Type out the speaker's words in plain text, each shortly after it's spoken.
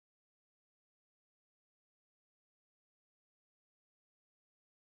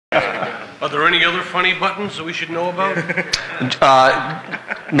Are there any other funny buttons that we should know about?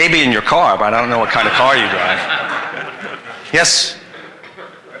 Maybe in your car, but I don't know what kind of car you drive. Yes?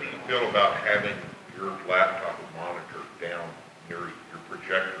 How do you feel about having your laptop and monitor down near your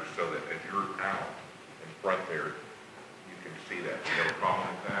projector so that as you're out in front there, you can see that? Do you have a problem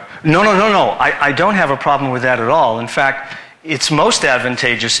with that? No. I don't have a problem with that at all. In fact, it's most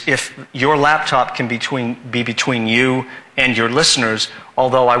advantageous if your laptop can be between you and your listeners,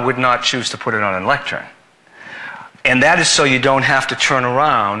 although I would not choose to put it on a lectern. And that is so you don't have to turn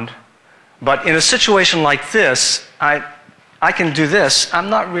around. But in a situation like this, I can do this. I'm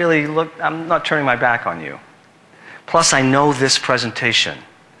not turning my back on you. Plus, I know this presentation,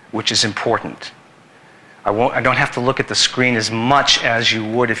 which is important. I don't have to look at the screen as much as you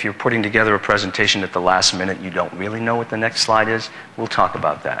would if you're putting together a presentation at the last minute. You don't really know what the next slide is. We'll talk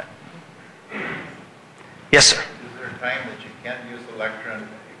about that. Yes, sir? Is there a time that you can't use the lectern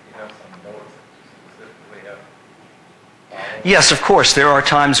if you have some notes that you specifically have followed? Yes, of course. There are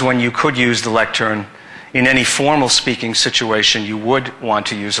times when you could use the lectern. In any formal speaking situation, you would want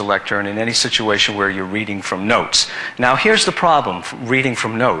to use a lectern in any situation where you're reading from notes. Now, here's the problem, reading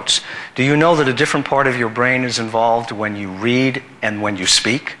from notes. Do you know that a different part of your brain is involved when you read and when you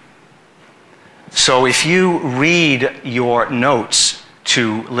speak? So if you read your notes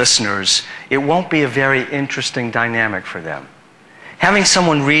to listeners, it won't be a very interesting dynamic for them. Having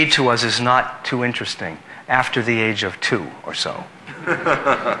someone read to us is not too interesting after the age of 2 or so.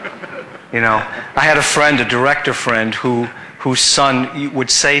 You know, I had a friend, a director friend, whose son would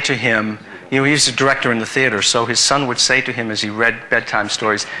say to him, you know, he's a director in the theater, so his son would say to him as he read bedtime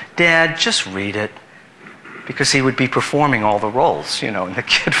stories, "Dad, just read it." Because he would be performing all the roles, you know, and the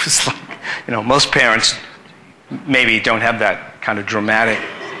kid was like, you know, most parents maybe don't have that kind of dramatic,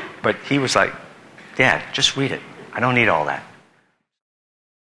 but he was like, "Dad, just read it. I don't need all that."